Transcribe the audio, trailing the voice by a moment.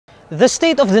The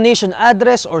State of the Nation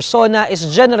Address or SONA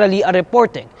is generally a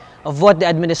reporting of what the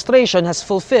administration has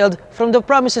fulfilled from the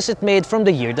promises it made from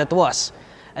the year that was,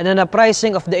 and an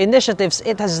apprising of the initiatives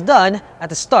it has done at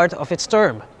the start of its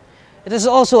term. It is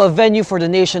also a venue for the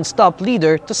nation's top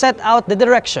leader to set out the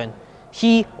direction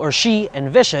he or she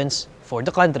envisions for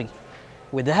the country,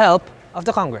 with the help of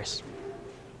the Congress.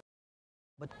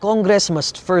 But Congress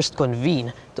must first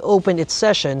convene to open its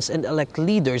sessions and elect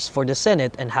leaders for the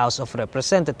Senate and House of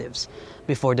Representatives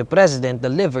before the President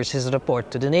delivers his report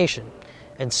to the nation.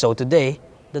 And so today,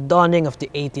 the dawning of the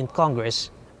 18th Congress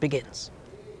begins.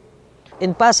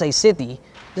 In Pasay City,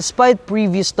 despite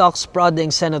previous talks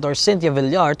prodding Senator Cynthia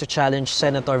Villar to challenge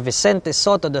Senator Vicente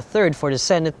Soto III for the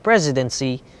Senate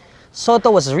presidency,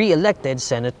 Soto was re-elected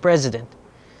Senate President.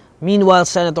 Meanwhile,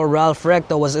 Senator Ralph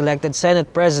Recto was elected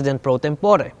Senate President pro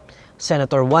tempore,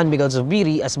 Senator Juan Miguel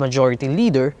Zubiri as Majority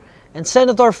Leader, and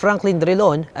Senator Franklin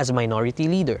Drilon as Minority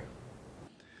Leader.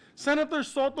 Senator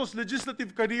Soto's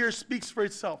legislative career speaks for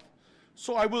itself,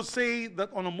 so I will say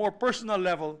that on a more personal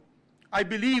level, I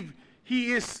believe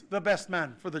he is the best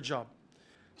man for the job.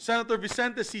 Senator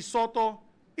Vicente C. Soto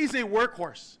is a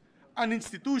workhorse, an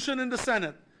institution in the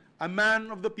Senate, a man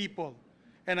of the people,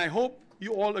 and I hope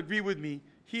you all agree with me.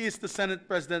 He is the Senate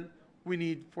President we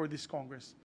need for this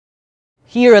Congress.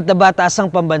 Here at the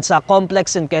Batasang Pambansa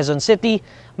Complex in Quezon City,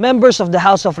 members of the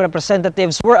House of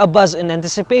Representatives were abuzz in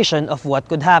anticipation of what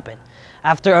could happen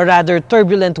after a rather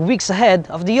turbulent weeks ahead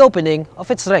of the opening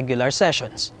of its regular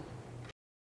sessions.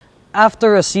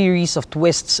 After a series of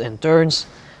twists and turns,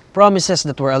 promises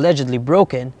that were allegedly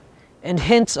broken, and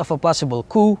hints of a possible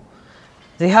coup,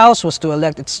 the House was to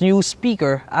elect its new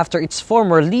Speaker after its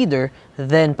former leader,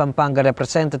 then Pampanga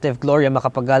Representative Gloria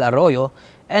Macapagal Arroyo,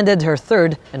 ended her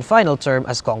third and final term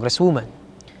as Congresswoman.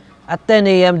 At 10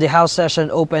 a.m., the House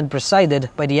session opened presided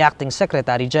by the Acting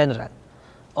Secretary General.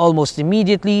 Almost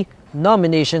immediately,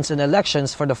 nominations and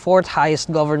elections for the fourth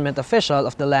highest government official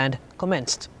of the land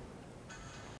commenced.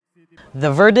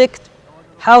 The verdict?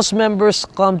 House members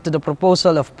succumbed to the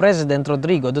proposal of President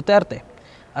Rodrigo Duterte,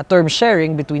 a term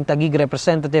sharing between Taguig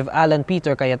Representative Alan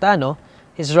Peter Cayetano,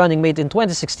 his running mate in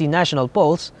 2016 national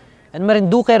polls, and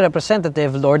Marinduque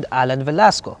Representative Lord Alan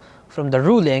Velasco from the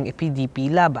ruling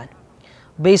PDP Laban.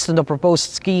 Based on the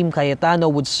proposed scheme, Cayetano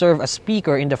would serve as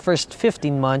Speaker in the first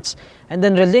 15 months and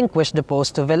then relinquish the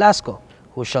post to Velasco,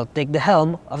 who shall take the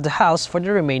helm of the House for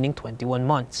the remaining 21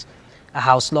 months. A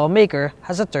House lawmaker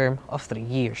has a term of 3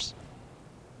 years.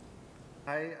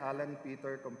 I, Alan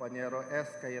Peter Compañero S.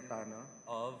 Cayetano,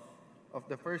 of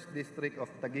the 1st District of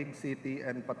Taguig City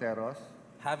and Pateros,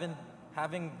 having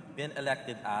been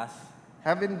elected as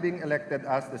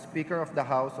the Speaker of the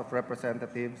House of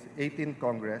Representatives, 18th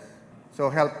Congress, so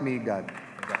help me God.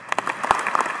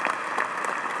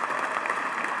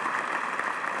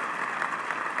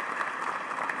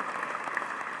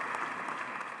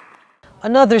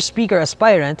 Another Speaker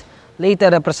aspirant, later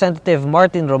Representative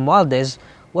Martin Romualdez,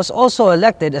 was also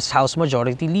elected as House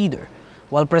Majority Leader,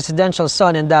 while presidential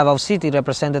son and Davao City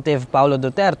Representative Paulo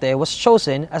Duterte was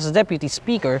chosen as Deputy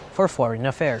Speaker for Foreign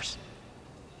Affairs.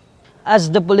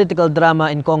 As the political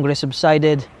drama in Congress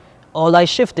subsided, all eyes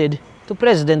shifted to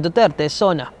President Duterte's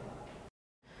SONA.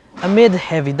 Amid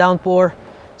heavy downpour,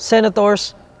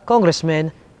 senators,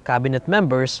 congressmen, cabinet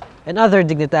members, and other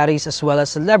dignitaries as well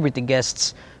as celebrity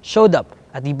guests showed up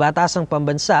at the Batasang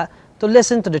Pambansa to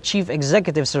listen to the Chief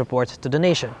Executive's report to the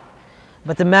nation.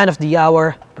 But the man of the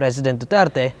hour, President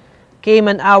Duterte, came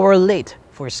an hour late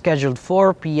for his scheduled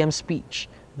 4 p.m. speech,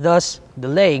 thus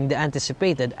delaying the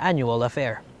anticipated annual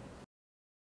affair.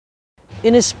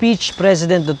 In his speech,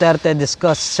 President Duterte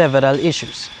discussed several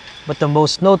issues, but the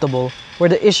most notable were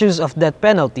the issues of death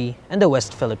penalty and the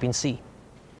West Philippine Sea.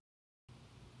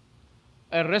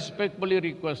 I respectfully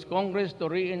request Congress to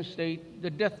reinstate the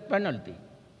death penalty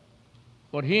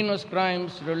for heinous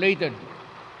crimes related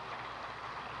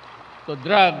to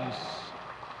drugs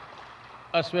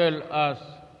as well as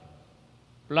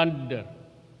plunder.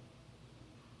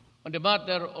 On the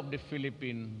matter of the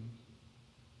Philippine,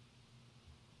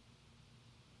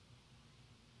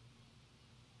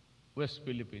 West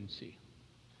Philippine Sea,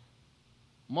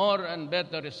 more and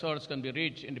better resorts can be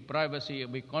reached in the privacy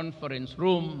of a conference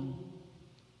room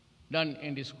than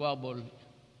in the squabble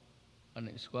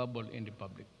in the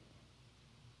public.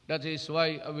 That is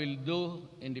why I will do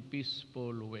in the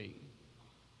peaceful way,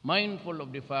 mindful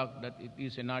of the fact that it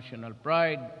is a national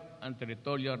pride and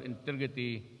territorial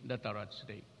integrity that are at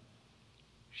stake.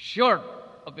 Short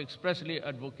of expressly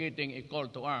advocating a call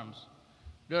to arms,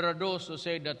 there are those who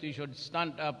say that we should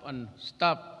stand up and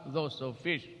stop those who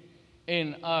fish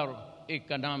in our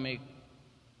economic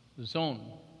zone.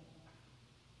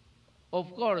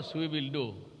 Of course, we will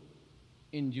do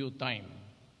in due time.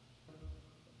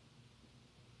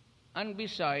 And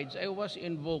besides, I was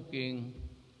invoking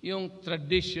yung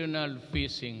traditional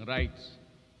fishing rights.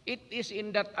 It is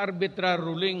in that arbitrary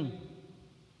ruling.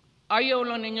 Ayaw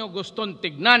lang ninyo gustong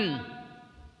tignan.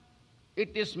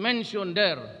 It is mentioned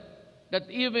there that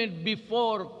even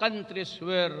before countries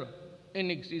were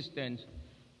in existence,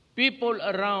 people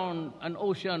around an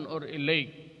ocean or a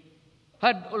lake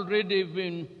had already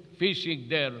been fishing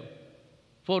there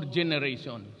for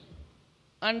generations.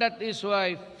 And that is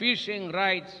why fishing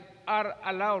rights are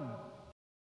allowed.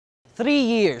 3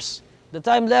 years, the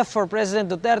time left for President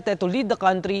Duterte to lead the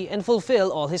country and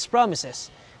fulfill all his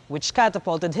promises, which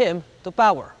catapulted him to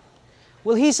power.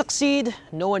 Will he succeed?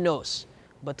 No one knows.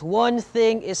 But one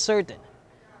thing is certain,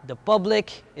 the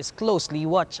public is closely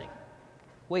watching,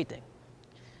 waiting.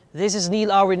 This is Neil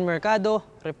Arwin Mercado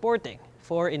reporting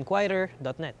for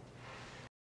INQUIRER.net.